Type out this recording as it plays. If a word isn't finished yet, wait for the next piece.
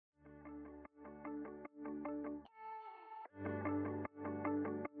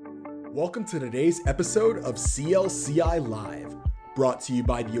Welcome to today's episode of CLCI Live, brought to you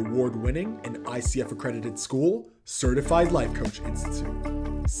by the award-winning and ICF accredited school, Certified Life Coach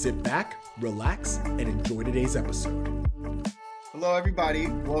Institute. Sit back, relax, and enjoy today's episode. Hello, everybody.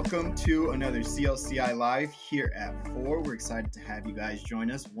 Welcome to another CLCI Live here at 4. We're excited to have you guys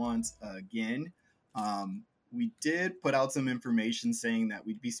join us once again. We did put out some information saying that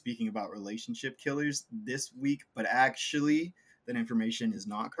we'd be speaking about relationship killers this week, but actually that information is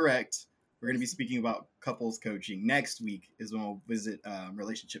not correct. We're going to be speaking about couples coaching. Next week is when we'll visit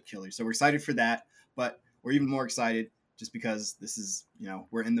relationship killers. So we're excited for that, but we're even more excited just because this is,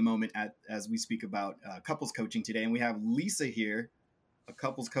 we're in the moment as we speak about couples coaching today. And we have Lisa here, a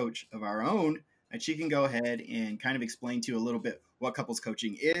couples coach of our own, and she can go ahead and kind of explain to you a little bit what couples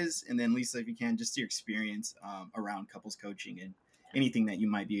coaching is. And then Lisa, if you can, just your experience around couples coaching and anything that you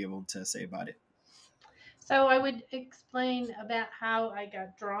might be able to say about it. So I would explain about how I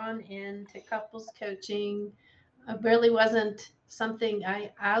got drawn into couples coaching. It really wasn't something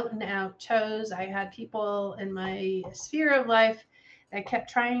I out and out chose. I had people in my sphere of life that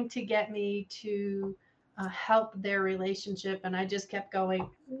kept trying to get me to help their relationship. And I just kept going,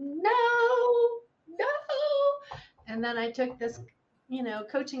 no. And then I took this,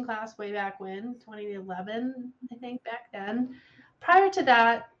 coaching class way back when, 2011, I think back then. Prior to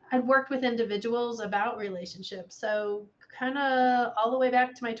that, I'd worked with individuals about relationships. So kind of all the way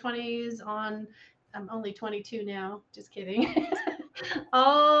back to my 20s on, I'm only 22 now, just kidding.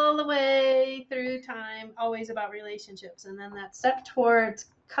 All the way through time, always about relationships. And then that step towards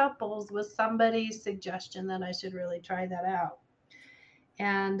couples was somebody's suggestion that I should really try that out.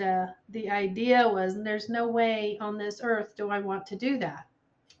 And the idea was, there's no way on this earth do I want to do that.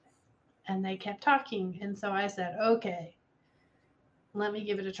 And they kept talking. And so I said, okay, let me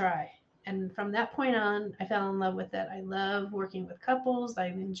give it a try. And from that point on, I fell in love with it. I love working with couples. I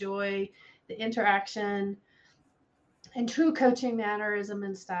enjoy the interaction and true coaching mannerism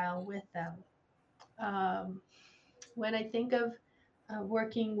and style with them. When I think of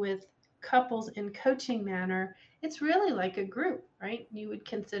working with couples in coaching manner, it's really like a group, right? You would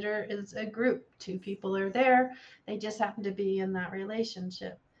consider as a group. Two people are there. They just happen to be in that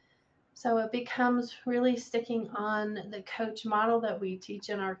relationship. So it becomes really sticking on the coach model that we teach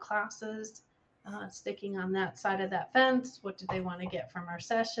in our classes, sticking on that side of that fence. What do they want to get from our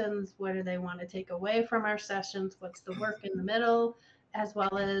sessions? What do they want to take away from our sessions? What's the work in the middle, as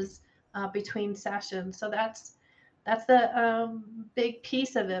well as between sessions? So that's the big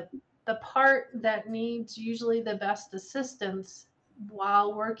piece of it. The part that needs usually the best assistance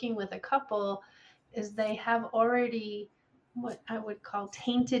while working with a couple is they have already what I would call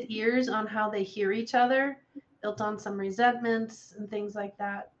tainted ears on how they hear each other, built on some resentments and things like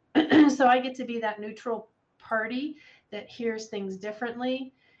that. So I get to be that neutral party that hears things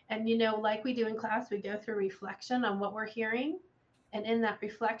differently. And, like we do in class, we go through reflection on what we're hearing. And in that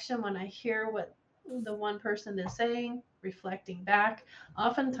reflection, when I hear what the one person is saying, reflecting back,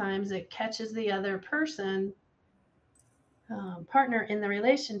 oftentimes it catches the other person, partner in the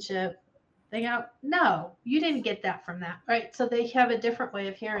relationship. They go, no, you didn't get that from that, right? So they have a different way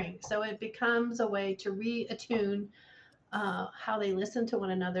of hearing. So it becomes a way to reattune how they listen to one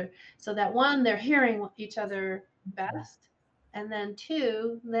another, so that one, they're hearing each other best. And then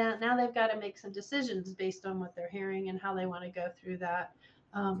two, that now they've got to make some decisions based on what they're hearing and how they want to go through that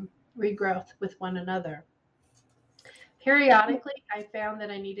regrowth with one another. Periodically, I found that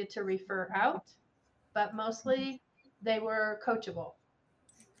I needed to refer out, but mostly they were coachable.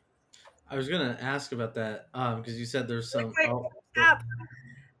 I was going to ask about that because you said there's some.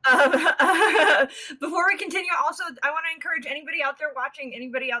 Before we continue, also, I want to encourage anybody out there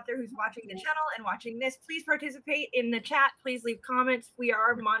who's watching the channel and watching this, please participate in the chat. Please leave comments. We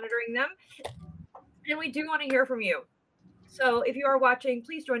are monitoring them. And we do want to hear from you. So if you are watching,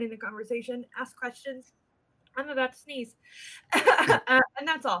 please join in the conversation, ask questions. I'm about to sneeze. And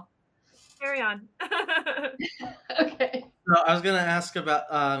that's all. Carry on. Okay. So I was going to ask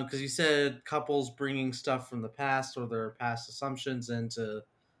about, because you said couples bringing stuff from the past or their past assumptions into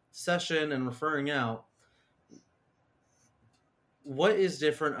session and referring out. What is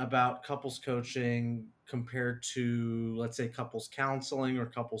different about couples coaching compared to, let's say, couples counseling or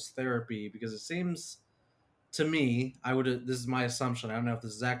couples therapy? Because it seems to me, this is my assumption, I don't know if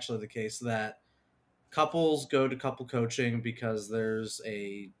this is actually the case, that couples go to couple coaching because there's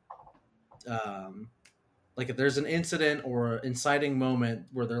if there's an incident or inciting moment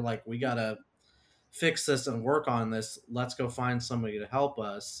where they're like, we got to fix this and work on this. Let's go find somebody to help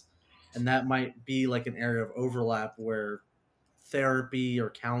us. And that might be like an area of overlap where therapy or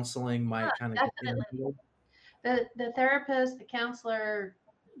counseling might kind of definitely. The therapist, the counselor,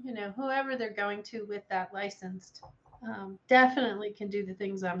 whoever they're going to with that licensed definitely can do the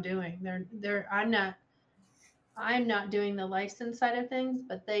things I'm doing. I'm not doing the license side of things,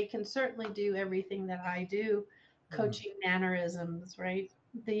 but they can certainly do everything that I do, coaching mannerisms, right?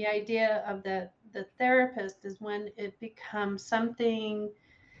 The idea of the therapist is when it becomes something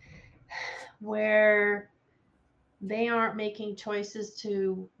where they aren't making choices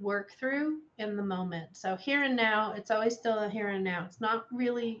to work through in the moment. So here and now, it's always still a here and now. It's not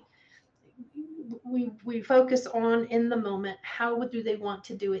really we focus on in the moment. How do they want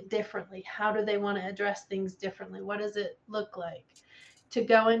to do it differently? How do they want to address things differently? What does it look like? To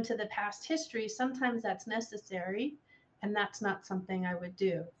go into the past history, sometimes that's necessary, and that's not something I would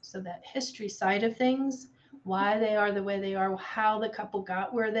do. So that history side of things, why they are the way they are, how the couple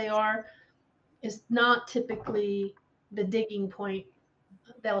got where they are, is not typically the digging point.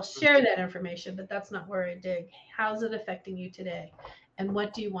 They'll share that information, but that's not where I dig. How's it affecting you today? And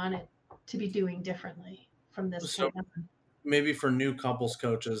what do you want it to be doing differently from this So point on? maybe for new couples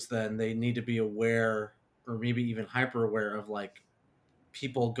coaches, then they need to be aware, or maybe even hyper aware of like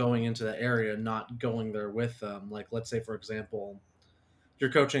people going into the area, not going there with them. Like, let's say, for example,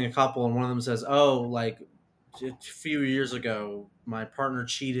 you're coaching a couple and one of them says, "Oh, like a few years ago, my partner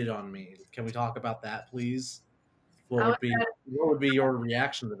cheated on me. Can we talk about that, please?" What How, would be what would be your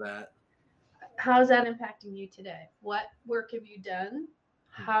reaction to that? how is that impacting you today? What work have you done?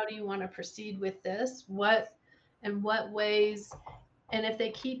 How do you want to proceed with this? What ways? And if they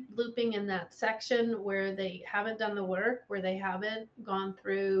keep looping in that section where they haven't done the work, where they haven't gone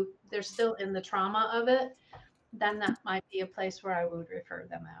through, they're still in the trauma of it, then that might be a place where I would refer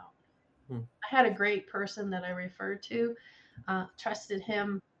them out. I had a great person that I referred to, trusted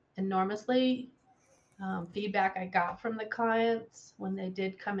him enormously. Feedback I got from the clients when they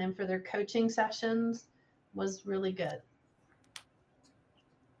did come in for their coaching sessions was really good.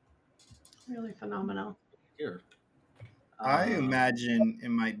 Really phenomenal. Here, I imagine it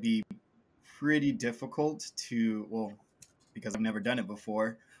might be pretty difficult to, well, because I've never done it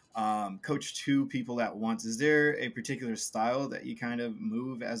before, coach two people at once. Is there a particular style that you kind of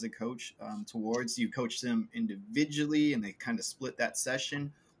move as a coach towards? Do you coach them individually and they kind of split that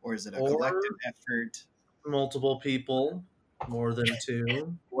session, or is it a or collective effort? multiple people, more than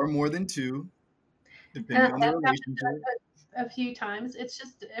two. Or more than two, depending on the That's relationship? a few times. It's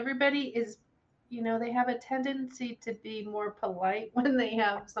just everybody is, they have a tendency to be more polite when they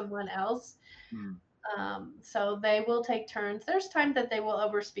have someone else. Hmm. So they will take turns. There's times that they will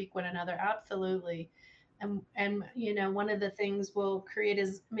overspeak one another, absolutely. And one of the things we'll create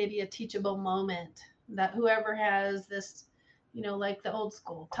is maybe a teachable moment that whoever has this, like the old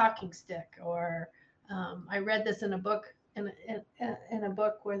school talking stick, or I read this in a book in a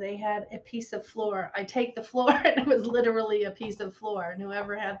book where they had a piece of floor. I take the floor, and it was literally a piece of floor, and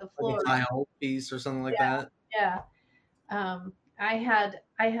whoever had the Like floor, a tile piece or something like that. yeah. I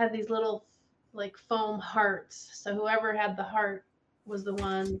had these little like foam hearts. So whoever had the heart was the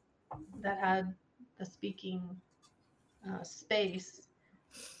one that had the speaking space.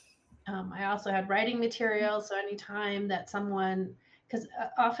 I also had writing material. So anytime that someone, because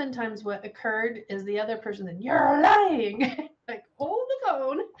oftentimes what occurred is the other person said, "You're lying." Like, hold the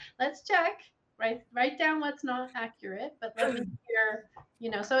phone. Let's check. Write down what's not accurate, but let me hear.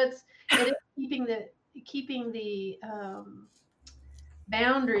 So it is keeping the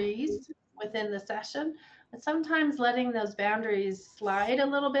boundaries within the session, but sometimes letting those boundaries slide a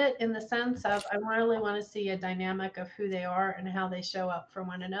little bit in the sense of I really want to see a dynamic of who they are and how they show up for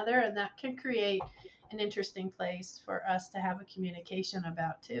one another. And that can create an interesting place for us to have a communication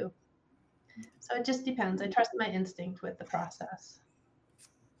about too. So it just depends. I trust my instinct with the process.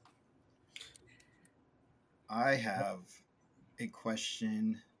 I have a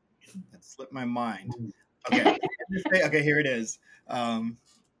question that slipped my mind. Okay. Okay, here it is.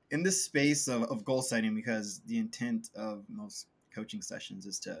 In this space of goal setting, because the intent of most coaching sessions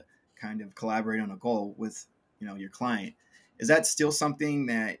is to kind of collaborate on a goal with your client. Is that still something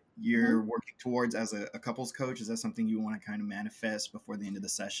that you're working towards as a couples coach? Is that something you want to kind of manifest before the end of the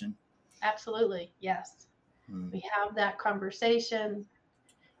session? Absolutely, yes. We have that conversation.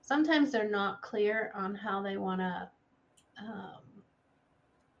 Sometimes they're not clear on how they want to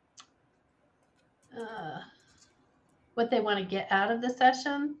what they want to get out of the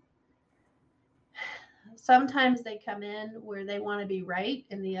session. Sometimes they come in where they want to be right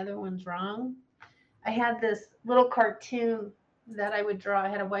and the other one's wrong. I had this little cartoon that I would draw. I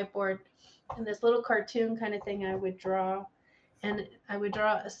had a whiteboard and this little cartoon kind of thing I would draw, and I would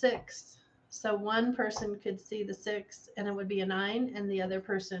draw a 6. So one person could see the 6 and it would be a 9, and the other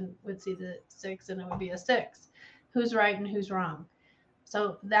person would see the 6 and it would be a 6. Who's right and who's wrong?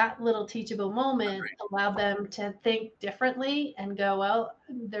 So that little teachable moment allowed them to think differently and go, well,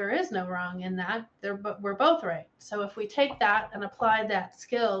 there is no wrong in that. We're both right. So if we take that and apply that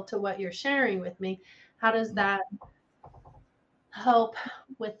skill to what you're sharing with me, how does that help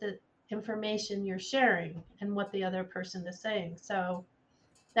with the information you're sharing and what the other person is saying? So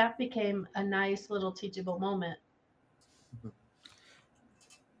that became a nice little teachable moment.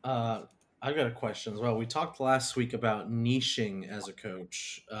 I've got a question as well. We talked last week about niching as a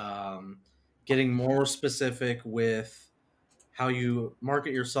coach, getting more specific with how you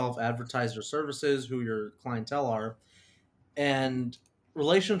market yourself, advertise your services, who your clientele are, and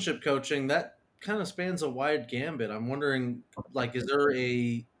relationship coaching. That kind of spans a wide gambit. I'm wondering, like, is there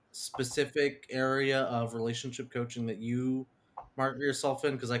a specific area of relationship coaching that you market yourself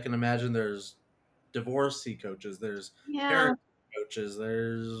in? Because I can imagine there's divorcee coaches, there's parent coaches,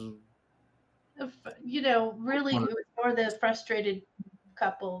 there's really it was more the frustrated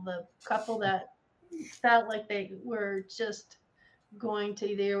couple, the couple that felt like they were just going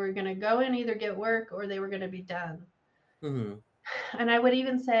to go and either get work or they were going to be done. Mm-hmm. And I would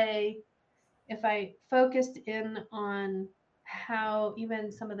even say, if I focused in on how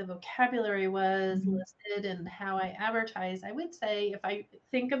even some of the vocabulary was listed and how I advertise, I would say, if I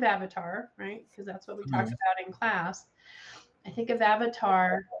think of avatar, right, because that's what we talked about in class, I think of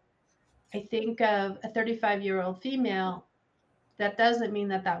avatar, I think of a 35-year-old female. That doesn't mean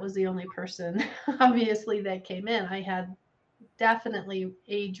that was the only person, obviously, that came in. I had definitely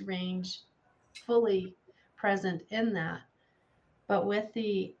age range fully present in that. But with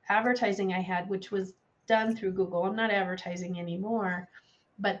the advertising I had, which was done through Google, I'm not advertising anymore,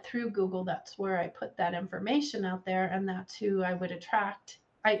 but through Google, that's where I put that information out there, and that's who I would attract.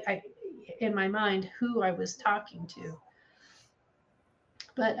 I in my mind, who I was talking to.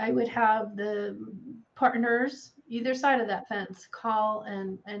 But I would have the partners either side of that fence call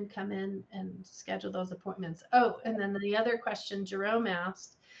and come in and schedule those appointments. Oh, and then the other question Jerome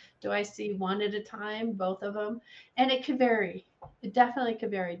asked, do I see one at a time, both of them? And it could vary. It definitely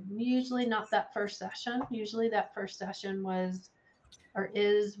could vary. Usually not that first session. Usually that first session was or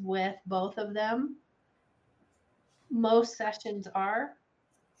is with both of them. Most sessions are.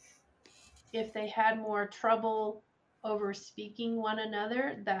 If they had more trouble over speaking one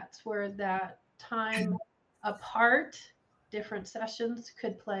another, that's where that time apart, different sessions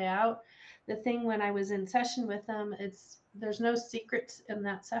could play out. The thing when I was in session with them, there's no secrets in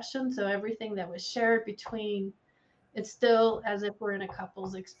that session. So everything that was shared between, it's still as if we're in a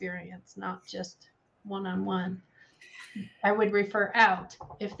couple's experience, not just one-on-one. I would refer out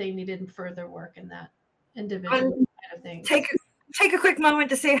if they needed further work in that individual kind of thing. Take a quick moment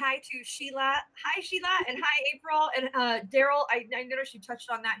to say hi to Sheila. Hi, Sheila, and hi, April. And Daryl, I noticed you touched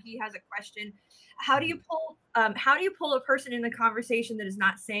on that. He has a question. How do you pull a person in the conversation that is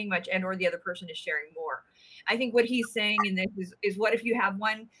not saying much and or the other person is sharing more? I think what he's saying in this is what if you have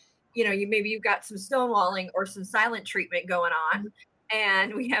one, you've got some stonewalling or some silent treatment going on,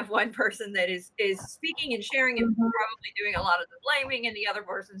 and we have one person that is speaking and sharing and probably doing a lot of the blaming, and the other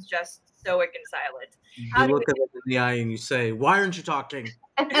person's just stoic and silent. You look at them in the eye and you say, "Why aren't you talking?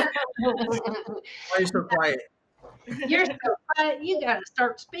 Why are you so quiet? You're so quiet. You got to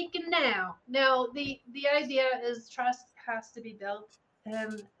start speaking now." No, the idea is trust has to be built,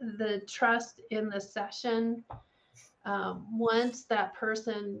 and the trust in the session. Once that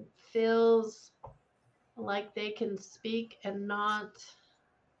person feels like they can speak and not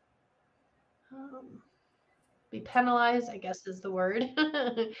be penalized, I guess is the word,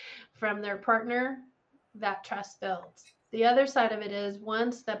 from their partner, that trust builds. The other side of it is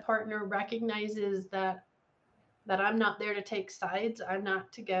once the partner recognizes that I'm not there to take sides, I'm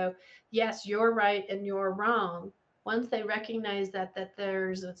not to go, yes, you're right and you're wrong. Once they recognize that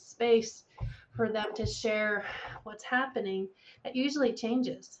there's a space for them to share what's happening, it usually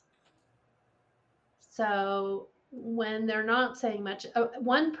changes. So when they're not saying much,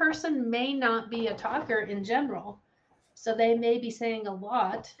 one person may not be a talker in general. So they may be saying a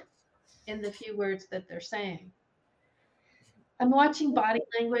lot in the few words that they're saying. I'm watching body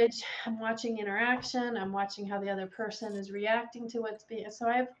language. I'm watching interaction. I'm watching how the other person is reacting to what's being. So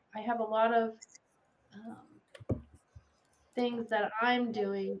I have a lot of things that I'm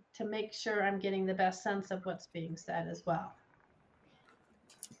doing to make sure I'm getting the best sense of what's being said as well.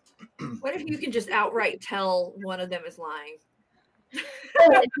 What if you can just outright tell one of them is lying?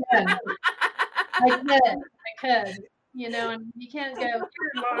 I could. And you can't go,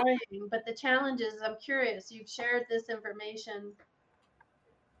 you're lying. But the challenge is, I'm curious. You've shared this information,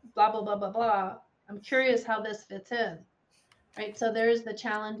 blah, blah, blah, blah, blah. I'm curious how this fits in, right? So there's the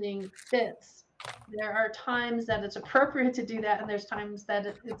challenging fits There are times that it's appropriate to do that, and there's times that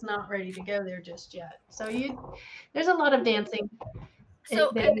it's not ready to go there just yet. So there's a lot of dancing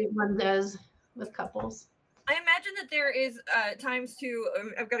So that one does with couples. I imagine that there is times too.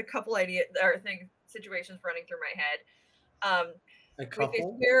 I've got a couple situations running through my head. A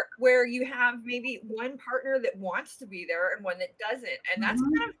couple where you have maybe one partner that wants to be there and one that doesn't, and that's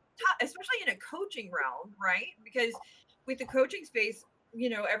kind of tough, especially in a coaching realm, right? Because with the coaching space,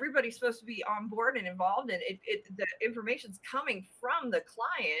 everybody's supposed to be on board and involved, and the information's coming from the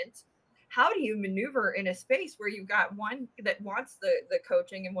client. How do you maneuver in a space where you've got one that wants the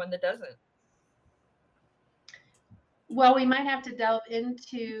coaching and one that doesn't? Well, we might have to delve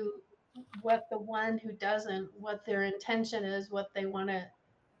into what the one who doesn't, what their intention is, what they want to,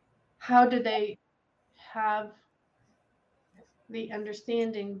 how do they have the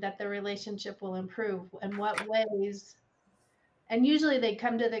understanding that the relationship will improve, and what ways. And usually they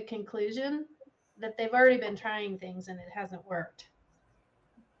come to the conclusion that they've already been trying things and it hasn't worked.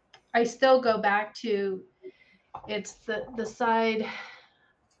 I still go back to, it's the side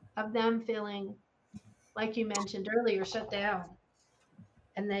of them feeling, like you mentioned earlier, shut down.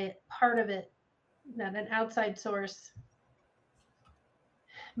 And part of it, that an outside source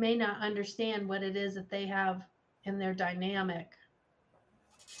may not understand what it is that they have in their dynamic.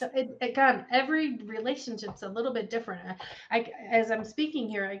 So again, every relationship's a little bit different. As I'm speaking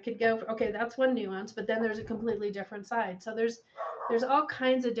here, I could go, okay, that's one nuance, but then there's a completely different side. So there's all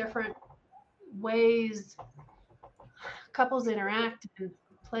kinds of different ways couples interact and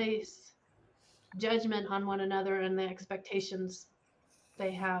place judgment on one another and the expectations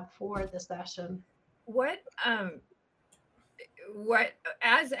they have for the session. What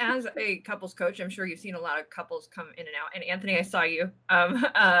as a couples coach, I'm sure you've seen a lot of couples come in and out. And Anthony, I saw you. I'm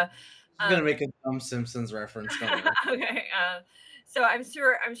gonna make a dumb Simpsons reference. Okay. So I'm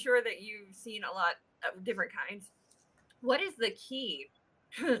sure that you've seen a lot of different kinds. What is the key?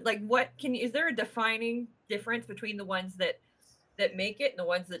 Like, is there a defining difference between the ones that make it and the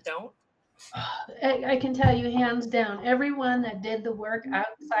ones that don't? I can tell you hands down, everyone that did the work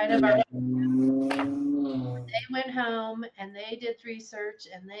outside of our, they went home and they did research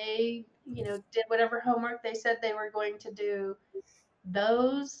and they, did whatever homework they said they were going to do.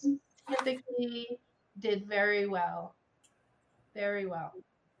 Those typically did very well. Very well.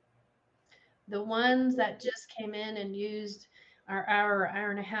 The ones that just came in and used our hour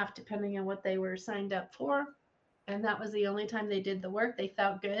and a half, depending on what they were signed up for, and that was the only time they did the work, they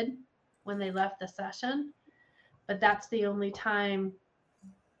felt good when they left the session, but that's the only time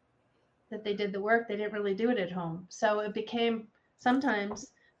that they did the work. They didn't really do it at home. So it became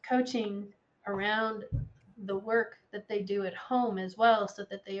sometimes coaching around the work that they do at home as well, so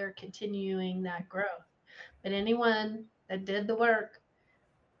that they are continuing that growth. But anyone that did the work,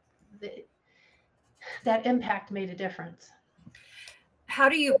 that impact made a difference. How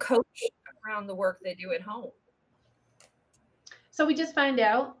do you coach around the work they do at home? So we just find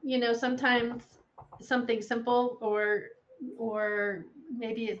out, sometimes something simple or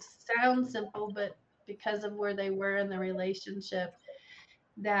maybe it sounds simple, but because of where they were in the relationship,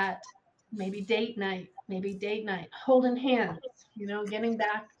 that maybe date night, holding hands, getting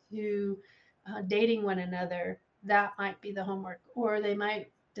back to dating one another, that might be the homework. Or they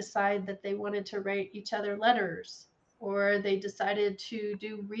might decide that they wanted to write each other letters, or they decided to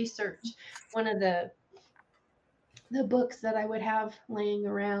do research. One of the books that I would have laying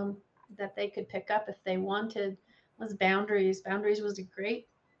around that they could pick up if they wanted was Boundaries. Boundaries was a great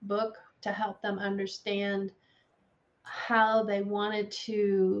book to help them understand how they wanted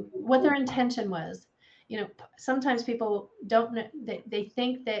to, what their intention was. Sometimes people don't know, they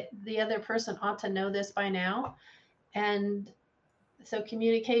think that the other person ought to know this by now. And so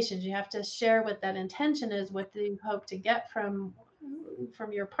communications, you have to share what that intention is. What do you hope to get from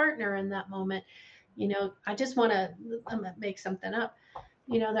your partner in that moment? I just want to, I'm gonna make something up.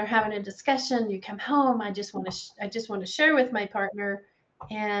 They're having a discussion. You come home. I just want to share with my partner,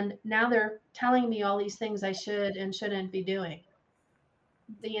 and now they're telling me all these things I should and shouldn't be doing.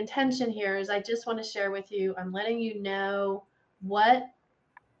 The intention here is I just want to share with you. I'm letting you know what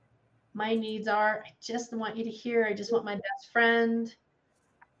my needs are. I just want you to hear. I just want my best friend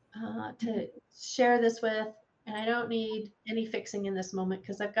to share this with. And I don't need any fixing in this moment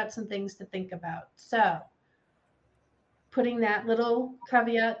because I've got some things to think about. So putting that little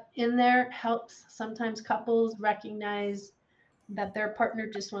caveat in there helps sometimes couples recognize that their partner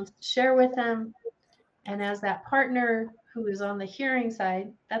just wants to share with them. And as that partner who is on the hearing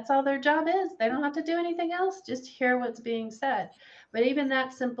side, that's all their job is. They don't have to do anything else, just hear what's being said. But even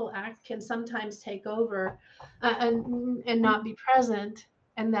that simple act can sometimes take over and not be present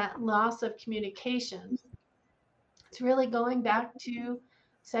and that loss of communication. It's really going back to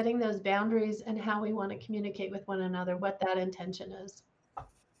setting those boundaries and how we want to communicate with one another, what that intention is.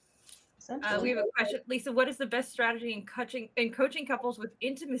 We have a question, Lisa. What is the best strategy in coaching couples with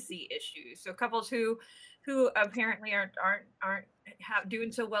intimacy issues? So couples who apparently aren't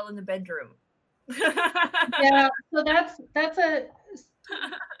doing so well in the bedroom. Yeah, so that's a.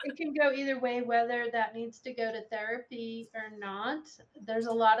 It can go either way, whether that needs to go to therapy or not. There's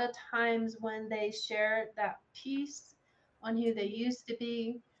a lot of times when they share that piece on who they used to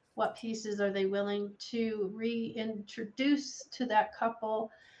be, what pieces are they willing to reintroduce to that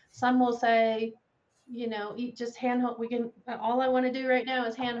couple. Some will say, just handhold. All I want to do right now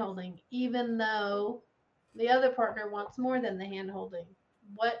is hand holding, even though the other partner wants more than the hand holding.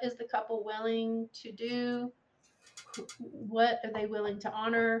 What is the couple willing to do? What are they willing to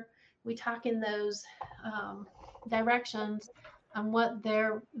honor? We talk in those directions on what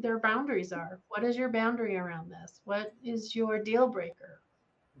their boundaries are. What is your boundary around this? What is your deal breaker?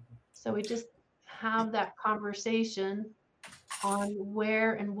 So we just have that conversation on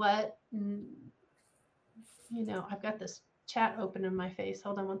where and what. I've got this chat open in my face.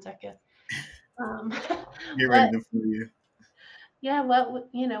 Hold on one second. Get ready for you. Yeah,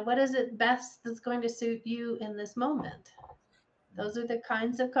 what is it best that's going to suit you in this moment? Those are the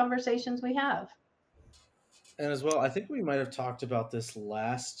kinds of conversations we have. And as well, I think we might have talked about this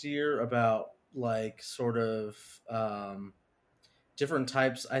last year about like sort of different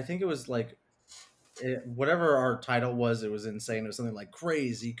types. I think it was like whatever our title was, it was insane. It was something like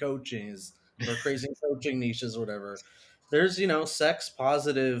crazy coaching or crazy coaching niches or whatever. There's, sex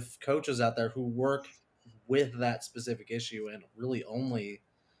positive coaches out there who work with that specific issue and really only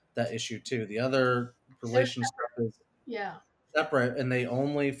that issue too. The other relation stuff is separate, and they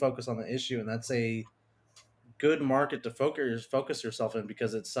only focus on the issue, and that's a good market to focus yourself in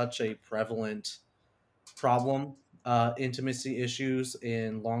because it's such a prevalent problem. Intimacy issues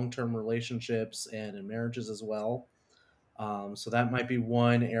in long-term relationships and in marriages as well. So that might be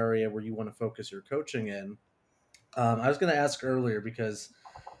one area where you want to focus your coaching in. I was going to ask earlier because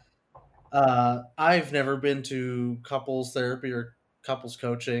I've never been to couples therapy or couples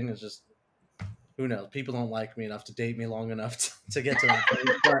coaching. It's just, who knows? People don't like me enough to date me long enough to get to that point.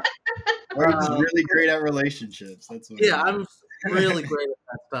 But, or you're just really great at relationships. That's what. Yeah, I'm really great at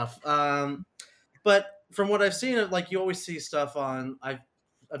that stuff. But from what I've seen, like you always see stuff on. I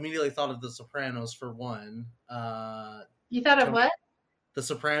immediately thought of The Sopranos for one. You thought of what? The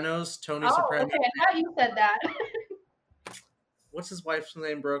Sopranos. Tony Soprano. Okay, I thought you said that. What's his wife's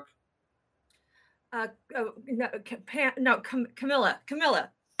name, Brooke? Camilla.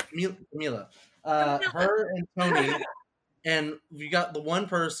 Camilla. Her and Tony. And you got the one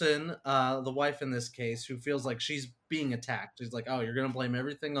person, the wife in this case, who feels like she's being attacked. She's like, "Oh, you're going to blame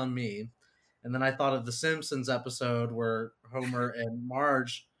everything on me." And then I thought of the Simpsons episode where Homer and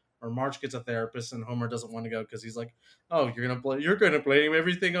Marge gets a therapist, and Homer doesn't want to go because he's like, "Oh, you're going to blame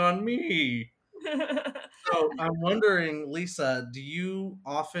everything on me." So I'm wondering, Lisa, do you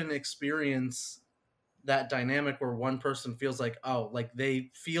often experience that dynamic where one person feels like, oh, like they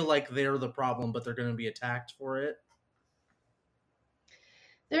feel like they're the problem, but they're going to be attacked for it?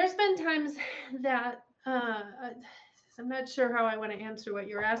 There's been times that I'm not sure how I want to answer what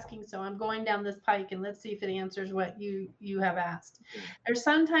you're asking, so I'm going down this pike and let's see if it answers what you have asked. There's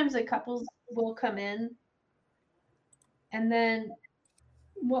sometimes that couples will come in, and then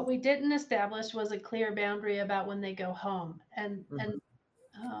what we didn't establish was a clear boundary about when they go home, and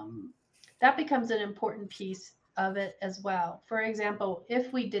that becomes an important piece of it as well. For example,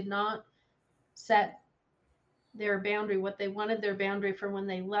 if we did not set their boundary, what they wanted their boundary for when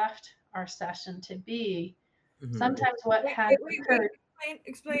they left our session to be, sometimes what had occurred.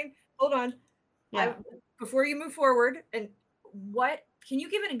 Explain. Hold on. Yeah. Before you move forward, and can you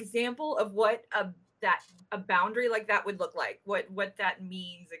give an example of what a boundary like that would look like? What that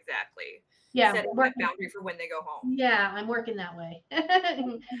means exactly? Yeah. Setting that boundary for when they go home. Yeah, I'm working that way.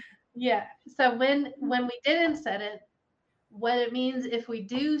 Yeah. So when we didn't set it, what it means if we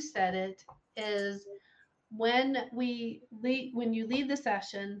do set it is when you leave the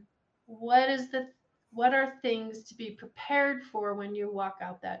session, what are things to be prepared for when you walk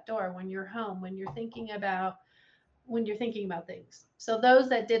out that door, when you're home, when you're thinking about things. So those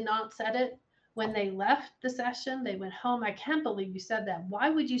that did not set it, when they left the session, they went home. I can't believe you said that. Why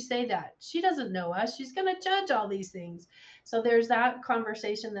would you say that? She doesn't know us. She's going to judge all these things. So there's that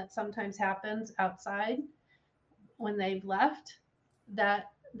conversation that sometimes happens outside when they've left. That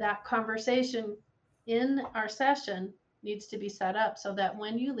conversation in our session needs to be set up so that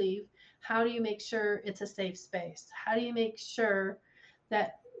when you leave, how do you make sure it's a safe space? How do you make sure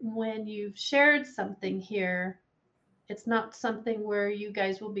that when you've shared something here, it's not something where you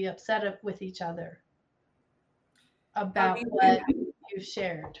guys will be upset with each other about what you've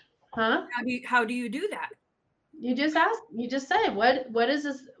shared. Huh? How do you do that? You just ask, you just say, what is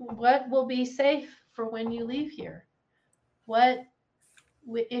this? What will be safe for when you leave here? What,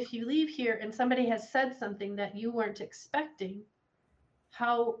 if you leave here and somebody has said something that you weren't expecting,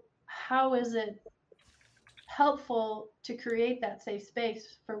 how is it helpful to create that safe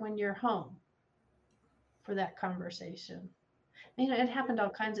space for when you're home for that conversation? You know, it happened all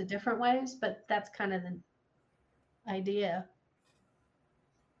kinds of different ways, but that's kind of the idea.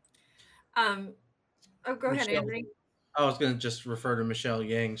 Go ahead, Anthony. I was going to just refer to Michelle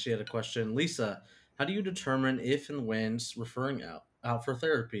Yang. She had a question. Lisa, how do you determine if and when referring out for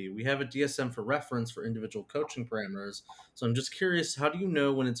therapy? We have a DSM for reference for individual coaching parameters. So I'm just curious, how do you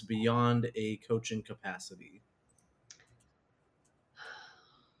know when it's beyond a coaching capacity?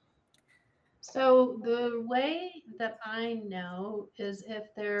 So the way that I know is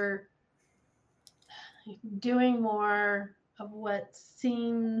if they're doing more of what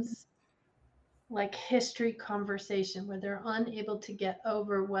seems like history conversation, where they're unable to get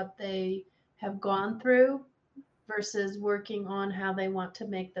over what they have gone through versus working on how they want to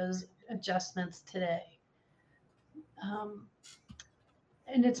make those adjustments today.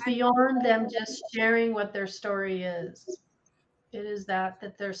 And it's beyond them just sharing what their story is. It is that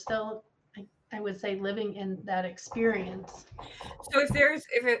they're still, I would say, living in that experience. So I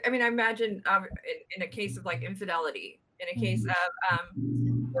imagine in a case of like infidelity, in a case of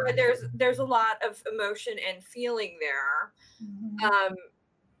where there's a lot of emotion and feeling there.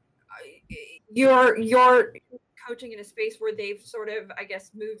 You're coaching in a space where they've sort of, I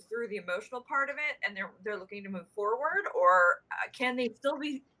guess, moved through the emotional part of it, and they're looking to move forward, or can they still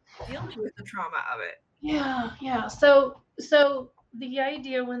be dealing with the trauma of it? Yeah. So the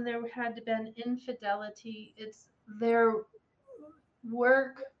idea when there had been infidelity, it's their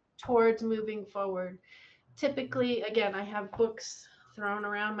work towards moving forward. Typically, again, I have books thrown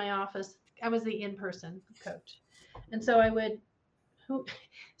around my office. I was the in-person coach, and so I would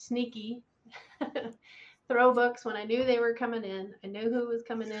sneaky throw books when I knew they were coming in. I knew who was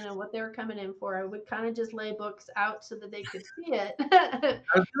coming in and what they were coming in for. I would kind of just lay books out so that they could see it. I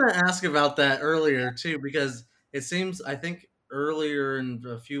was going to ask about that earlier too, because it seems, I think earlier in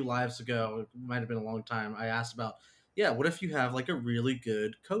a few lives ago, it might have been a long time, I asked about, what if you have like a really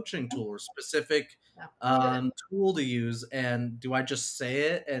good coaching tool or specific tool to use, and do I just say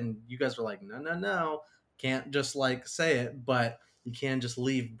it? And you guys were like, no, can't just like say it, but you can just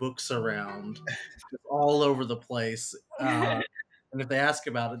leave books around all over the place. And if they ask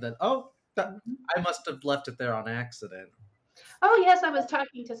about it, then, I must have left it there on accident. Oh, yes, I was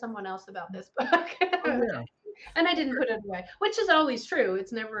talking to someone else about this book. And I didn't put it away, which is always true.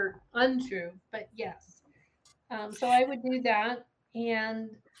 It's never untrue, but yes. So I would do that.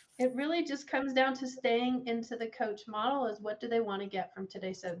 And it really just comes down to staying into the coach model is what do they want to get from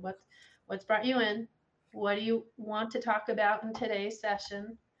today? So what's brought you in? What do you want to talk about in today's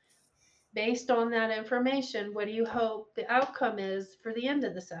session? Based on that information, what do you hope the outcome is for the end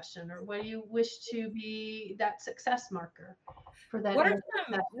of the session? Or what do you wish to be that success marker for that? What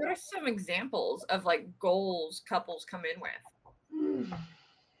are some examples of like goals couples come in with?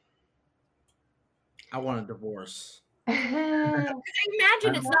 I want a divorce. I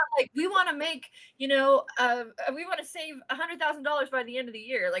imagine it's not like we want to make, we want to save $100,000 by the end of the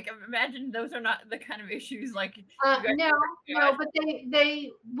year. Like, imagine those are not the kind of issues like. No, but they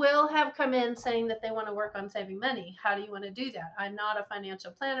will have come in saying that they want to work on saving money. How do you want to do that? I'm not a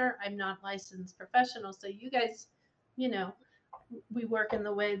financial planner. I'm not licensed professional. So you guys, we work in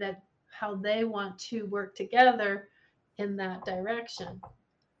the way that how they want to work together in that direction.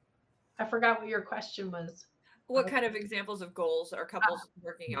 I forgot what your question was. What kind of examples of goals are couples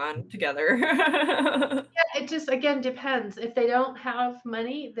working on together? It just, again, depends. If they don't have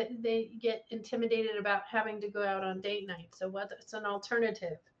money, they get intimidated about having to go out on date night. So what's an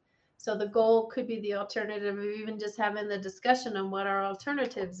alternative? So the goal could be the alternative of even just having the discussion on what our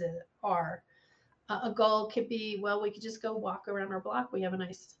alternatives are. A goal could be, well, we could just go walk around our block. We have a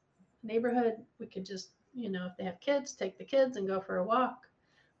nice neighborhood. We could just, if they have kids, take the kids and go for a walk.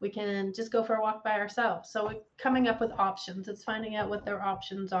 We can just go for a walk by ourselves. So coming up with options. It's finding out what their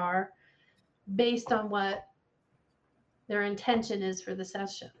options are based on what their intention is for the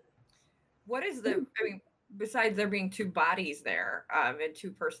session. What is besides there being two bodies there and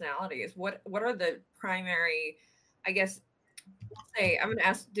two personalities, what are the primary, I guess, I'm going to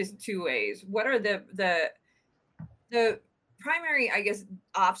ask this two ways. What are the primary, I guess,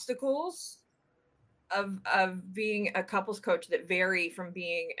 obstacles of being a couples coach that vary from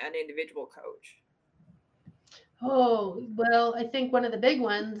being an individual coach? Oh, well, I think one of the big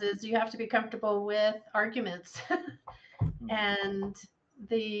ones is you have to be comfortable with arguments and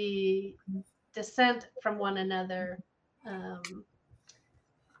the dissent from one another, and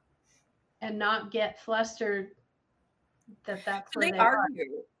not get flustered that's where They they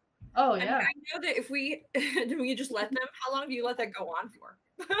argue. are. Oh, I mean, yeah. I know that if we just let them, how long do you let that go on for?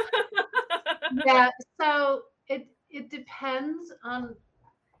 Yeah, so it depends on,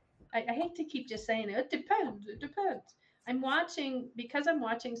 I hate to keep just saying it depends. Because I'm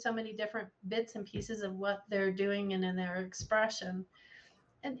watching so many different bits and pieces of what they're doing and in their expression.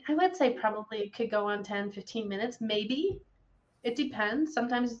 And I would say probably it could go on 10, 15 minutes, maybe. It depends,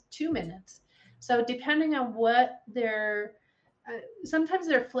 sometimes 2 minutes. So depending on what they're, sometimes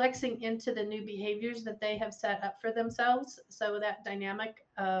they're flexing into the new behaviors that they have set up for themselves. So that dynamic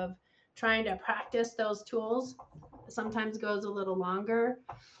of trying to practice those tools sometimes goes a little longer.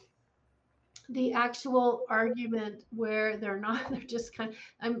 The actual argument where they're just kind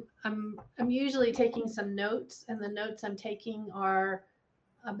of, I'm usually taking some notes, and the notes I'm taking are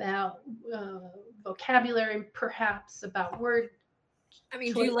about vocabulary, perhaps about word. I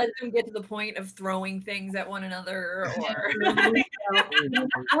mean, do you let them get to the point of throwing things at one another, or?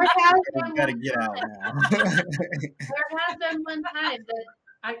 Gotta get out now. There has been one time that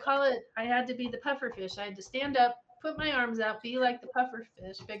I had to be the puffer fish. I had to stand up, put my arms out, be like the puffer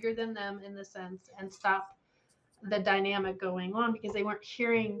fish, bigger than them in the sense, and stop the dynamic going on because they weren't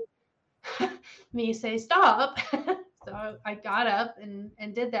hearing me say stop. So I got up and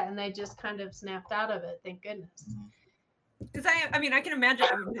did that, and they just kind of snapped out of it. Thank goodness. Because I mean, I can imagine,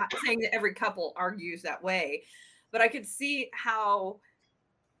 I'm not saying that every couple argues that way, but I could see how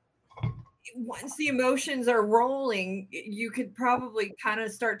once the emotions are rolling, you could probably kind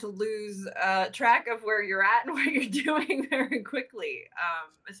of start to lose track of where you're at and what you're doing very quickly.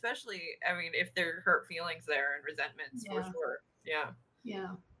 Especially, I mean, if there are hurt feelings there and resentments, for sure.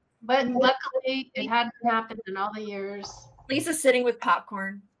 Yeah. But luckily, it hadn't happened in all the years. Lisa's sitting with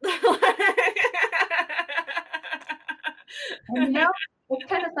popcorn. And, you know, it's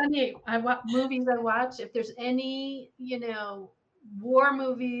kind of funny. Movies I watch, if there's any, war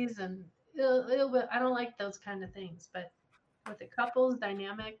movies and I don't like those kind of things. But with the couples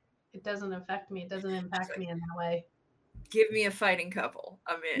dynamic, it doesn't affect me. It doesn't impact me in that way. Give me a fighting couple.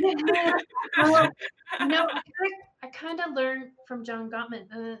 I'm in. Well, I kind of learned from John Gottman.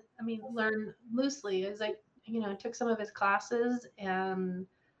 Learn loosely. Is I took some of his classes, and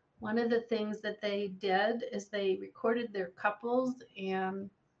one of the things that they did is they recorded their couples and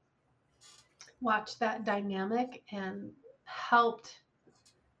watched that dynamic and helped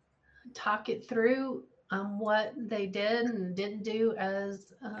talk it through what they did and didn't do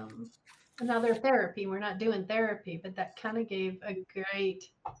as another therapy. We're not doing therapy, but that kind of gave a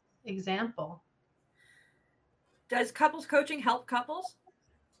great example. Does couples coaching help couples?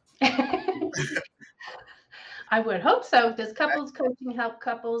 I would hope so. Does couples coaching help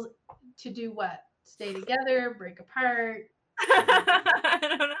couples to do what? Stay together, break apart? I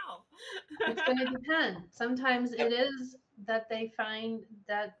don't know. It's going to depend. Sometimes it is that they find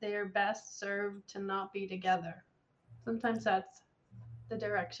that they're best served to not be together. Sometimes that's the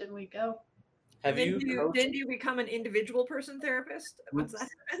direction we go. Didn't you become an individual person therapist once that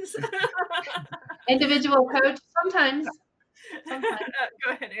happens? Individual coach? Sometimes.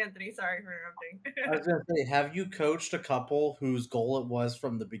 Go ahead, Anthony. Sorry for interrupting. I was going to say, have you coached a couple whose goal it was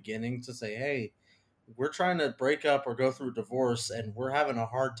from the beginning to say, hey, we're trying to break up or go through a divorce and we're having a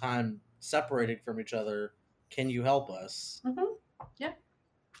hard time separating from each other. Can you help us? Mm-hmm.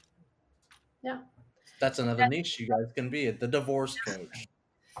 Yeah. That's another niche you guys can be, the divorce coach.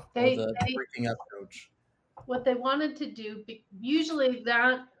 Or the breaking up coach. What they wanted to do, usually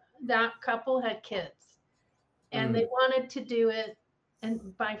that couple had kids, and they wanted to do it,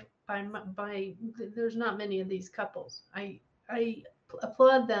 and by there's not many of these couples. I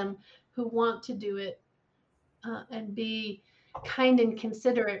applaud them who want to do it and be kind and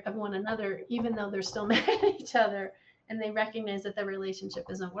considerate of one another, even though they're still mad at each other and they recognize that the relationship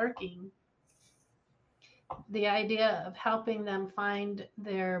isn't working. The idea of helping them find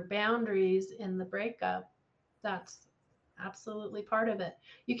their boundaries in the breakup, that's absolutely part of it.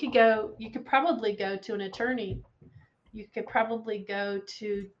 You could probably go to an attorney. You could probably go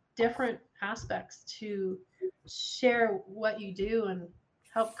to different aspects to share what you do and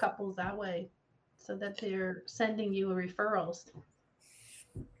help couples that way so that they're sending you referrals.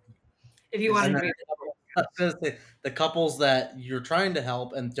 If you want to be the couples that you're trying to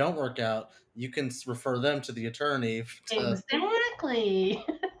help and don't work out, you can refer them to the attorney. Exactly.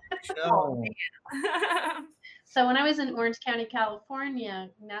 No. So when I was in Orange County, California,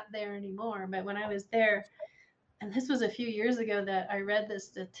 not there anymore, but when I was there, and this was a few years ago that I read this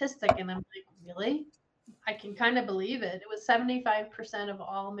statistic, and I'm like, really? I can kind of believe it. It was 75% of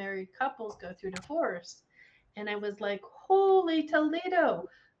all married couples go through divorce. And I was like, holy Toledo.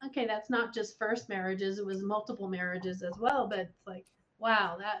 Okay, that's not just first marriages, it was multiple marriages as well. But it's like,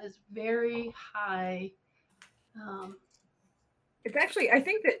 wow, that is very high. It's actually, I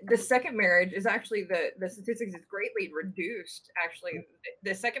think that the second marriage is actually the statistics is greatly reduced. Actually,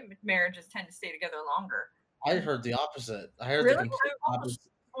 the second marriages tend to stay together longer. I heard the opposite. I heard Really? the complete opposite.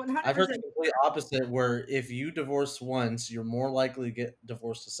 100%. I've heard the complete opposite, where if you divorce once, you're more likely to get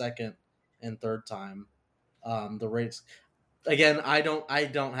divorced a second and third time. The rates, again, I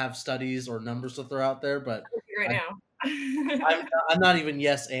don't have studies or numbers to throw out there, but right now. I'm not even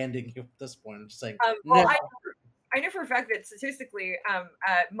yes-anding you at this point. I'm just saying. Well, no. I know for a fact that statistically,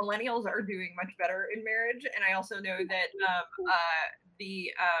 millennials are doing much better in marriage, and I also know that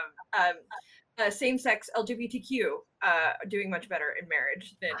the same-sex LGBTQ doing much better in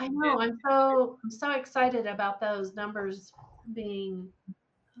marriage. I know. I'm so excited about those numbers being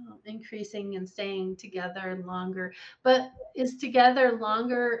increasing and staying together longer. But is together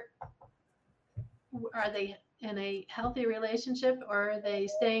longer? Are they in a healthy relationship, or are they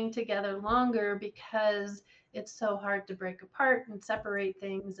staying together longer because it's so hard to break apart and separate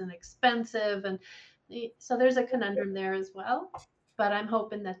things and expensive? And so there's a conundrum there as well. But I'm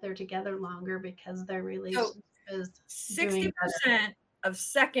hoping that they're together longer because their relationship is 60% of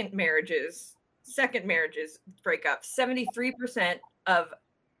second marriages break up. 73% of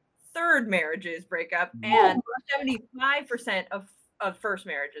third marriages break up, and 75% of first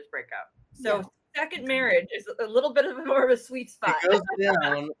marriages break up. So second marriage is a little bit of more of a sweet spot. It goes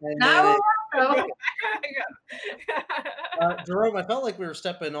down. Jerome, I felt like we were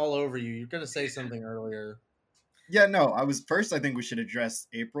stepping all over you. You're going to say something earlier. Yeah, no, I think we should address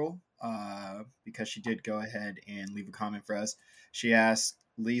April because she did go ahead and leave a comment for us. She asked,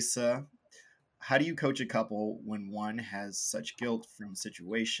 Lisa, how do you coach a couple when one has such guilt from a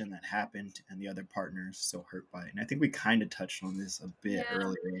situation that happened and the other partner is so hurt by it? And I think we kind of touched on this a bit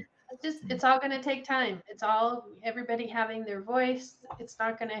earlier. It's all going to take time. It's all everybody having their voice. It's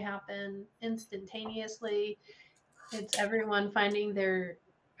not going to happen instantaneously. It's everyone finding their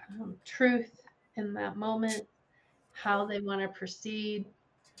truth in that moment, how they want to proceed.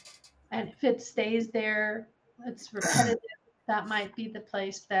 And if it stays there, it's repetitive, that might be the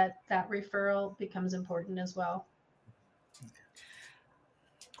place that referral becomes important as well.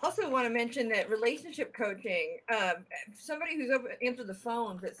 Also want to mention that relationship coaching, somebody who's answered the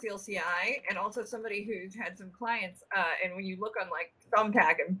phones at CLCI, and also somebody who's had some clients, and when you look on like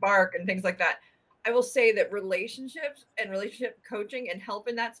Thumbtack and Bark and things like that, I will say that relationships and relationship coaching and help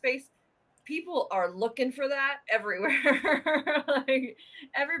in that space, people are looking for that everywhere. Like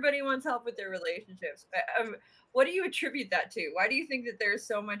everybody wants help with their relationships. What do you attribute that to? Why do you think that there's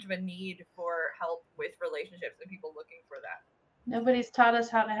so much of a need for help with relationships and people looking for that? Nobody's taught us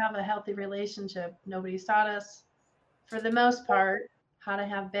how to have a healthy relationship. Nobody's taught us, for the most part, how to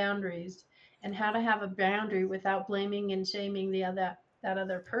have boundaries and how to have a boundary without blaming and shaming that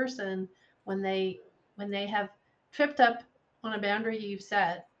other person when they have tripped up on a boundary you've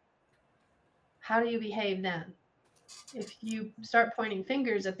set. How do you behave then? If you start pointing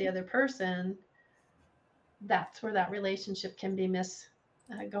fingers at the other person, that's where that relationship can be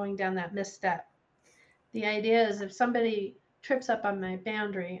going down that misstep. The idea is if somebody trips up on my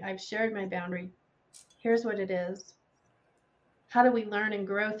boundary, I've shared my boundary, here's what it is. How do we learn and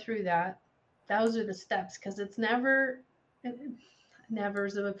grow through that? Those are the steps, because it's never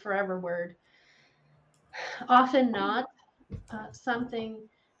is a forever word. Often not something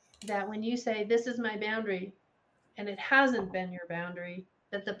that when you say, this is my boundary, and it hasn't been your boundary,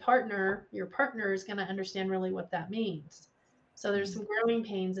 that your partner is going to understand really what that means. So there's some growing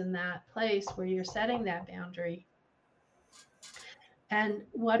pains in that place where you're setting that boundary. And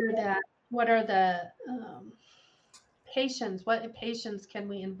what are the patience? What patience can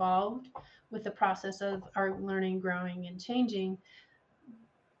we involve with the process of our learning, growing, and changing,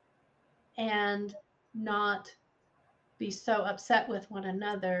 and not be so upset with one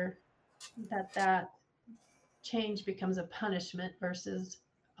another that change becomes a punishment versus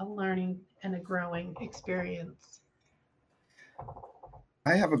a learning and a growing experience.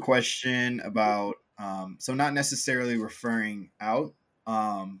 I have a question about, so not necessarily referring out,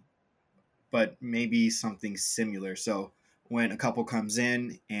 but maybe something similar. So when a couple comes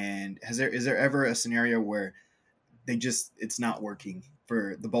in, and is there ever a scenario where it's not working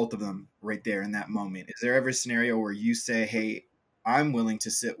for the both of them right there in that moment? Is there ever a scenario where you say, hey, I'm willing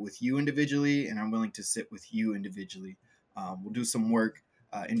to sit with you individually, and I'm willing to sit with you individually. We'll do some work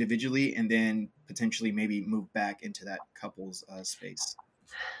individually, and then potentially maybe move back into that couples space.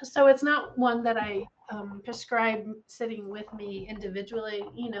 So it's not one that I prescribe sitting with me individually.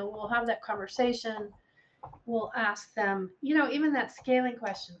 We'll have that conversation. We'll ask them, even that scaling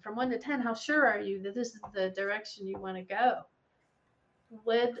question from 1 to 10, how sure are you that this is the direction you want to go?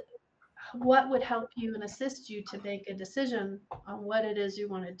 What would help you and assist you to make a decision on what it is you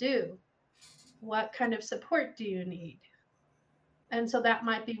want to do? What kind of support do you need? And so that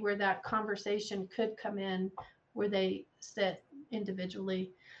might be where that conversation could come in, where they sit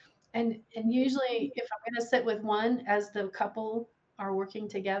individually. And usually if I'm going to sit with one as the couple are we're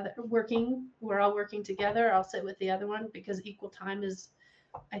all working together, I'll sit with the other one, because equal time is,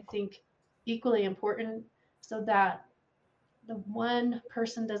 I think, equally important, so that the one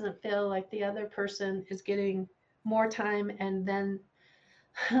person doesn't feel like the other person is getting more time and then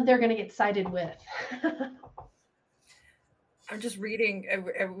they're going to get sided with. I'm just reading. I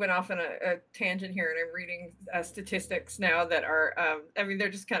went off on a tangent here, and I'm reading statistics now that are. I mean, they're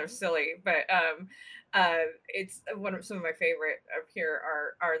just kind of silly, but it's some of my favorite up here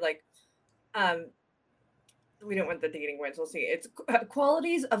are like. We don't want the dating ones. We'll see. It's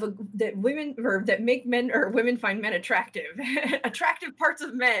qualities that make men or women find men attractive. Attractive parts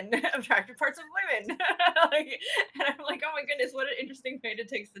of men. Attractive parts of women. And I'm like, oh my goodness, what an interesting way to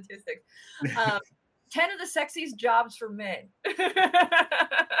take statistics. 10 of the sexiest jobs for men.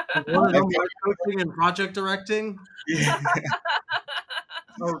 Coaching and project directing?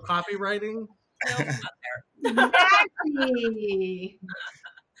 Or copywriting? No, not there. Exactly.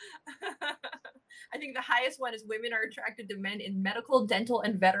 I think the highest one is women are attracted to men in medical, dental,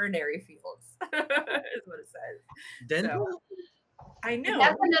 and veterinary fields. Is what it says. Dental? So, I know.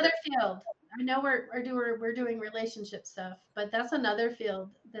 That's another field. I know we're doing relationship stuff, but that's another field.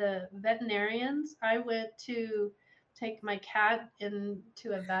 The veterinarians. I went to take my cat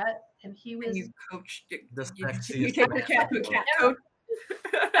into a vet, and he was. And you coached. You take the cat to a cat coach.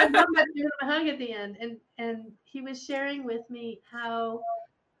 I love that gave him a hug at the end, and he was sharing with me how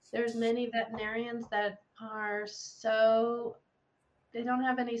there's many veterinarians that are they don't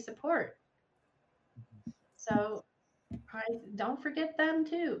have any support. So I don't forget them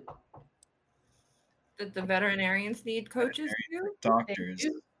too. That the veterinarians need coaches too? Doctors.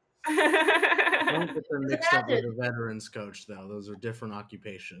 Don't get them mixed up with a veterans coach, though. Those are different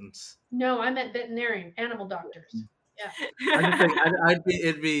occupations. No, I meant veterinarian, animal doctors. Yeah. I just think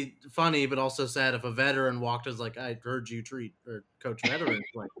it'd be funny, but also sad if a veteran walked as like, I heard you treat or coach veterans.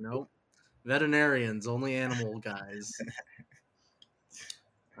 Like, nope, veterinarians, only animal guys.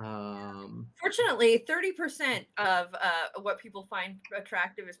 Fortunately, 30% of what people find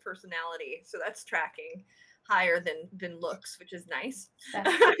attractive is personality, so that's tracking higher than looks, which is nice.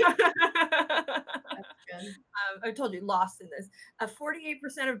 That's good. I told you, lost in this.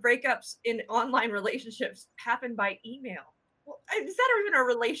 48% of breakups in online relationships happen by email. Well, is that even a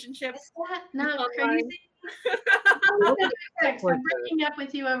relationship? Is that not Online. crazy? Text. I'm breaking up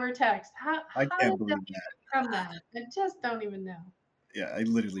with you over text. How I can't did believe that. From that? I just don't even know. Yeah, I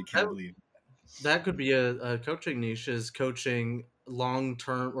literally can't believe it. That could be a coaching niche, is coaching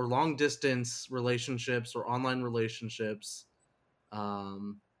long-term or long-distance relationships or online relationships.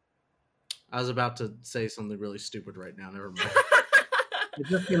 I was about to say something really stupid right now. Never mind. I'm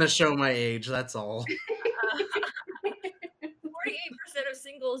just going to show my age. That's all. 48% of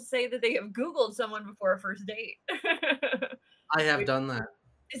singles say that they have Googled someone before a first date. I have done that.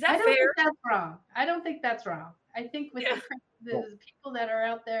 Is I that don't fair? think that's wrong. I don't think that's wrong. I think with Yeah. the people that are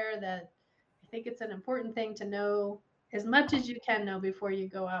out there, that I think it's an important thing to know as much as you can know before you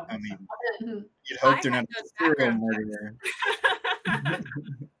go out with I mean, someone. you'd hope I they're have not a done serial background murderer.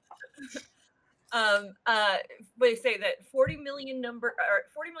 They say that 40 million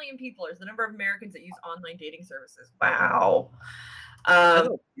people is the number of Americans that use online dating services. Wow. I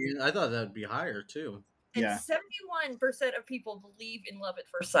thought that would be higher too. And Yeah. 71% of people believe in love at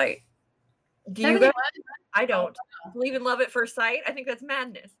first sight. Do you 71? guys? I don't believe in love at first sight. I think that's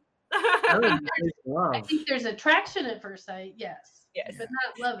madness. I think there's attraction at first sight, yes. Yes. But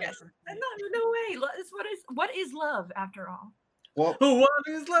not love Yes. at first sight. No way. What is love after all? Well, What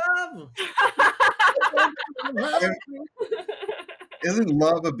is love? isn't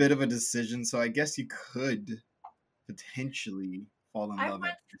love a bit of a decision? So I guess you could potentially fall in I love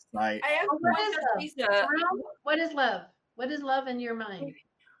went- at first sight. I have What one is love? Lisa. Jerome, what is love? What is love in your mind?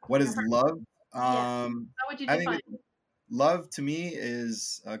 What is love? How would you I define think it? love to me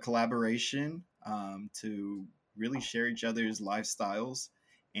is a collaboration to really share each other's lifestyles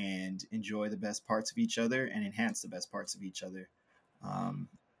and enjoy the best parts of each other and enhance the best parts of each other.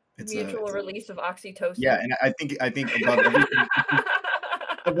 It's Mutual release of oxytocin. Yeah, and I think above everything,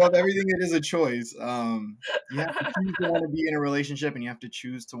 above everything, it is a choice. You have to choose to want to be in a relationship, and you have to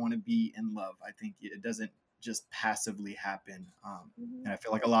choose to want to be in love. I think it doesn't just passively happen, and I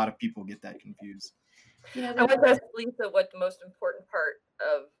feel like a lot of people get that confused. I want to ask Lisa what the most important part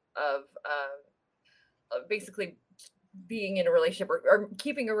of basically being in a relationship or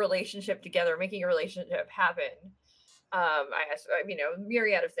keeping a relationship together, making a relationship happen. I asked, a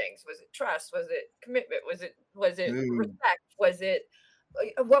myriad of things. Was it trust? Was it commitment? Was it respect? Was it,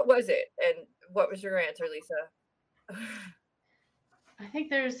 what was it? And what was your answer, Lisa? I think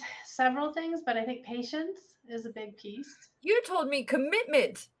there's several things, but I think patience is a big piece. You told me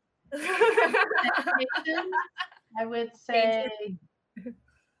commitment. Patience, I would say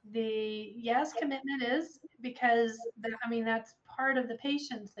commitment is, because that's part of the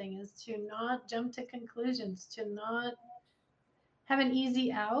patience thing, is to not jump to conclusions, to not have an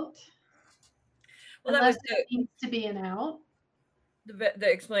easy out. Well, unless it needs to be an out.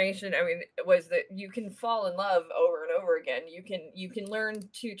 The explanation, was that you can fall in love over and over again. You can learn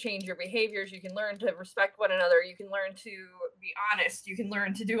to change your behaviors. You can learn to respect one another. You can learn to be honest. You can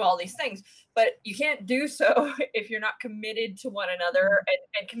learn to do all these things, but you can't do so if you're not committed to one another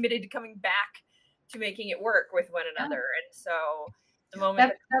and committed to coming back to making it work with one another. And so the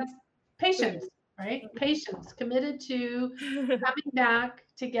moment that's patience, right? Patience, committed to coming back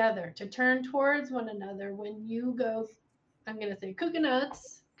together, to turn towards one another when you go, I'm going to say cuckoo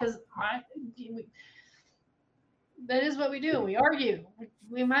nuts, because that is what we do. We argue.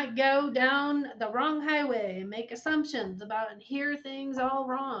 We might go down the wrong highway and make assumptions about and hear things all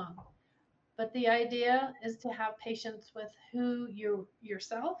wrong. But the idea is to have patience with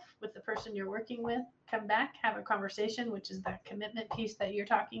yourself, with the person you're working with. Come back, have a conversation, which is that commitment piece that you're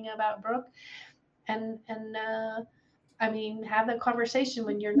talking about, Brooke. And have a conversation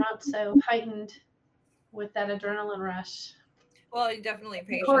when you're not so heightened with that adrenaline rush. Well, definitely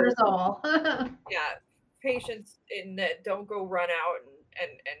patience. Cortisol. Yeah, patience in that. Don't go run out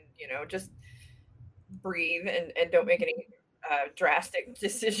and just breathe and don't make any drastic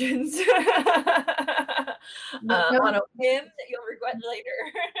decisions on a whim that you'll regret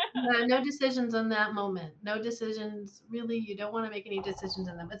later. No decisions in that moment. No decisions. Really, you don't want to make any decisions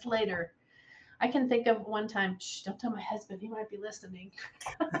in them. It's later. I can think of one time. Shh, don't tell my husband. He might be listening.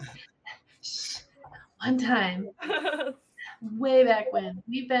 Shh. One time, way back when.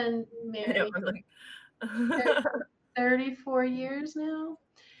 We've been married 34 years now.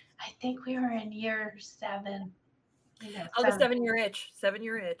 I think we were in year 7. The 7-year itch.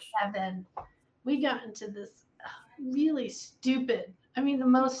 7-year itch. 7. We got into this really stupid, the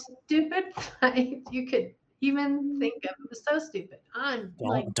most stupid fight you could even think of. It was so stupid.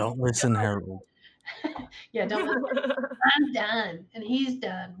 Don't listen, Harold. Yeah, don't listen. I'm done. And he's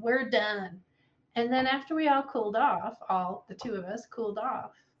done. We're done. And then after we all cooled off, the two of us cooled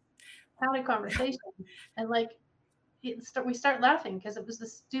off, had a conversation, and we start laughing because it was the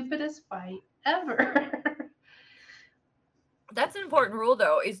stupidest fight ever. That's an important rule,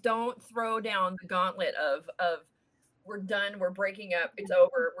 though, is don't throw down the gauntlet of we're done, we're breaking up, it's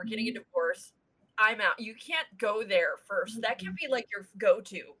over, we're getting a divorce, I'm out. You can't go there first. That can't be your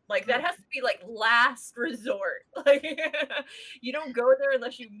go-to. That has to be last resort. You don't go there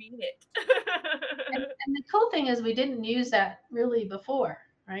unless you mean it. and the cool thing is we didn't use that really before,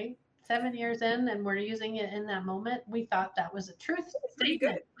 right? 7 years in, and we're using it in that moment. We thought that was a truth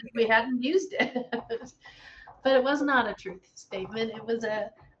statement. We hadn't used it. But it was not a truth statement. It was a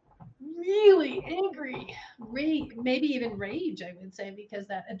really angry, maybe even rage, I would say, because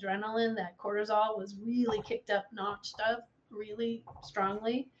that adrenaline, that cortisol was really notched up really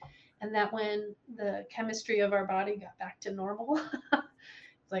strongly. And that when the chemistry of our body got back to normal,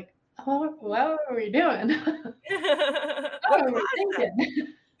 it's like, oh, what are we doing? What are we thinking?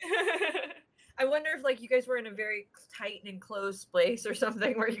 I wonder if you guys were in a very tight and enclosed place or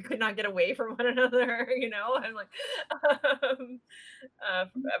something where you could not get away from one another, I'm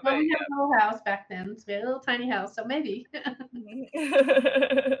well, we had a little house back then. So we had a little tiny house, so maybe. So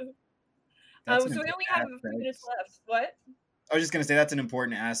we only have a few minutes left. What? I was just gonna say that's an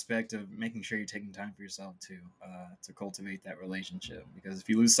important aspect of making sure you're taking time for yourself to cultivate that relationship, because if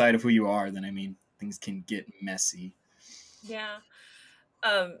you lose sight of who you are, then things can get messy. Yeah.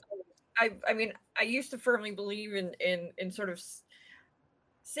 I used to firmly believe in sort of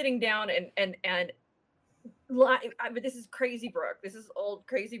sitting down and but this is crazy Brooke. This is old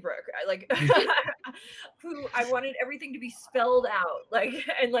crazy Brooke. I wanted everything to be spelled out,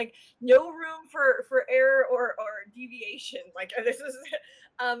 and no room for error or deviation. Like this is,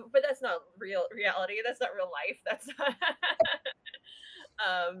 but that's not reality. That's not real life. That's not.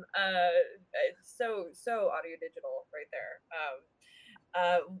 It's so audio digital right there.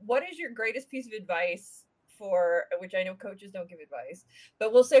 What is your greatest piece of advice for, which I know coaches don't give advice,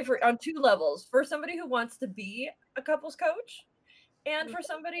 but we'll say for on two levels, for somebody who wants to be a couples coach, and for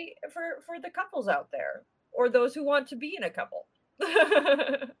somebody for the couples out there, or those who want to be in a couple.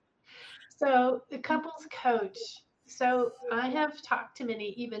 So the couples coach. So I have talked to many,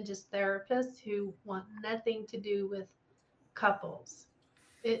 even just therapists, who want nothing to do with couples.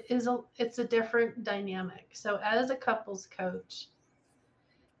 It's a different dynamic. So as a couples coach,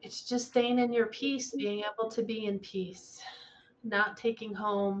 it's just staying in your peace, being able to be in peace, not taking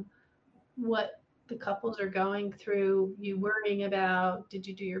home what the couples are going through, you worrying about, did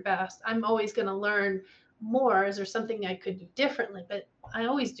you do your best? I'm always going to learn more. Is there something I could do differently? But I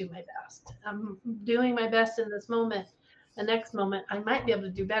always do my best. I'm doing my best in this moment. The next moment, I might be able to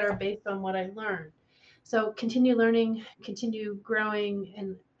do better based on what I learned. So continue learning, continue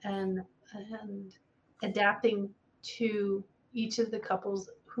growing, and adapting to each of the couples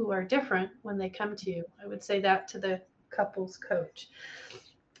who are different when they come to you. I would say that to the couples coach.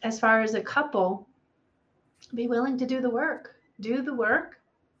 As far as a couple, be willing to do the work. Do the work.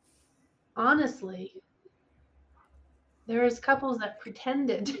 Honestly, there's couples that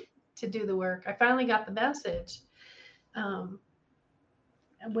pretended to do the work. I finally got the message.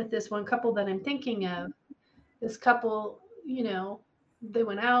 With this one couple that I'm thinking of, this couple, they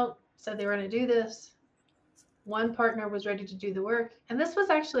went out, said they were going to do this. One partner was ready to do the work. And this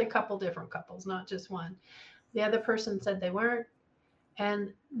was actually a couple different couples, not just one. The other person said they weren't.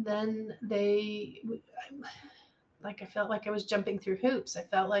 And then I felt like I was jumping through hoops. I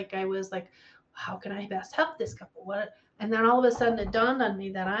felt like I was like, how can I best help this couple? What? And then all of a sudden it dawned on me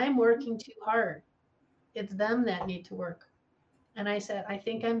that I'm working too hard. It's them that need to work. And I said, I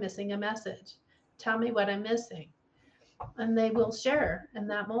think I'm missing a message. Tell me what I'm missing. And they will share in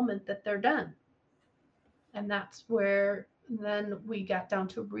that moment that they're done. And that's where then we got down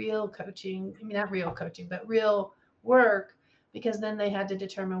to real coaching. I mean, not real coaching, but real work, because then they had to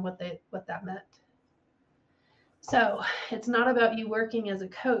determine what that meant. So it's not about you working as a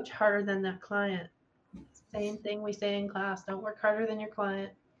coach harder than that client. Same thing we say in class. Don't work harder than your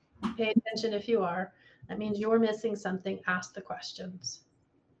client. Pay attention if you are. That means you're missing something. Ask the questions.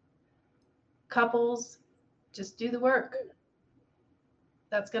 Couples, just do the work.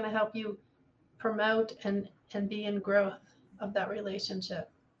 That's going to help you promote and be in growth of that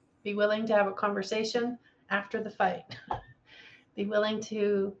relationship. Be willing to have a conversation after the fight. Be willing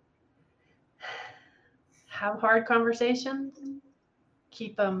to have hard conversations.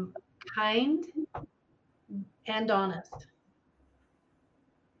 Keep them kind and honest.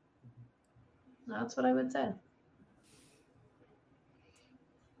 That's what I would say.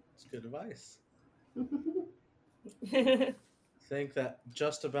 It's good advice. I think that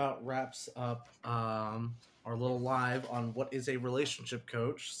just about wraps up our little live on what is a relationship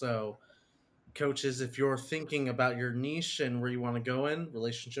coach. So coaches, if you're thinking about your niche and where you want to go in,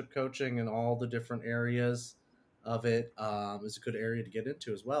 relationship coaching and all the different areas of it is a good area to get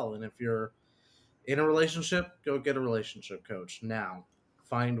into as well. And if you're in a relationship, go get a relationship coach now.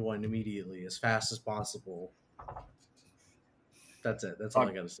 Find one immediately, as fast as possible. That's it. That's all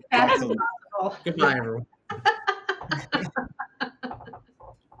I got to say. Absolutely. Goodbye, everyone.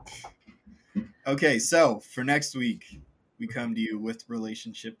 Okay, so for next week, we come to you with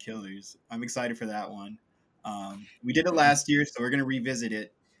Relationship Killers. I'm excited for that one. We did it last year, so we're going to revisit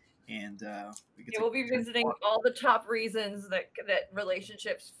it. And we'll be visiting all the top reasons that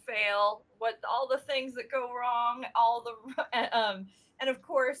relationships fail, all the things that go wrong, all the and of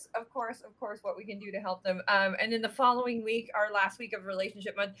course, what we can do to help them. And then the following week, our last week of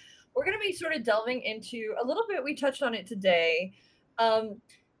Relationship Month, we're going to be sort of delving into a little bit. We touched on it today.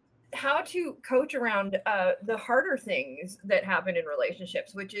 How to coach around the harder things that happen in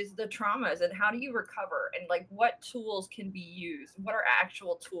relationships, which is the traumas, and how do you recover, and like what tools can be used, what are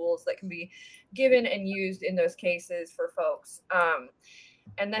actual tools that can be given and used in those cases for folks.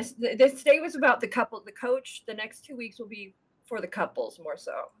 And this day was about the couple, the coach. The next 2 weeks will be for the couples more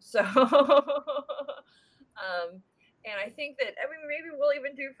so. And I think that, maybe we'll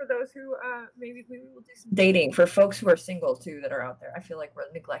even do for those who, maybe we will do some dating for folks who are single too, that are out there. I feel like we're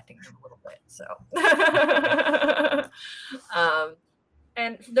neglecting them a little bit. So,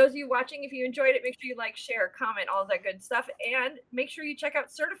 and for those of you watching, if you enjoyed it, make sure you like, share, comment, all that good stuff. And make sure you check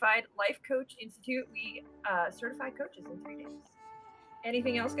out Certified Life Coach Institute. We certify coaches in 3 days.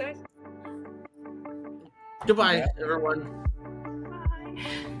 Anything else, guys? Goodbye, everyone.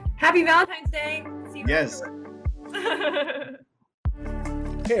 Bye. Happy Valentine's Day. See you Yes.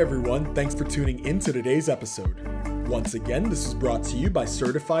 Hey everyone, thanks for tuning in to today's episode. Once again, this is brought to you by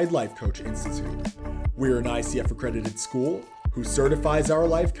Certified Life Coach Institute. We're an ICF accredited school who certifies our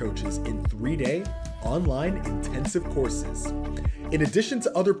life coaches in 3-day online intensive courses. In addition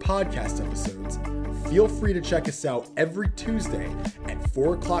to other podcast episodes, feel free to check us out every Tuesday at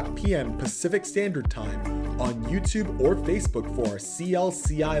 4:00 p.m. Pacific Standard Time on YouTube or Facebook for our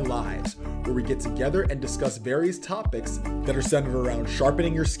CLCI Lives, where we get together and discuss various topics that are centered around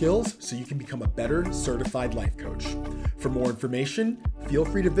sharpening your skills so you can become a better certified life coach. For more information, feel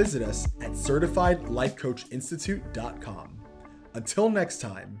free to visit us at certifiedlifecoachinstitute.com. Until next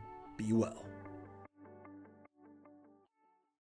time, be well.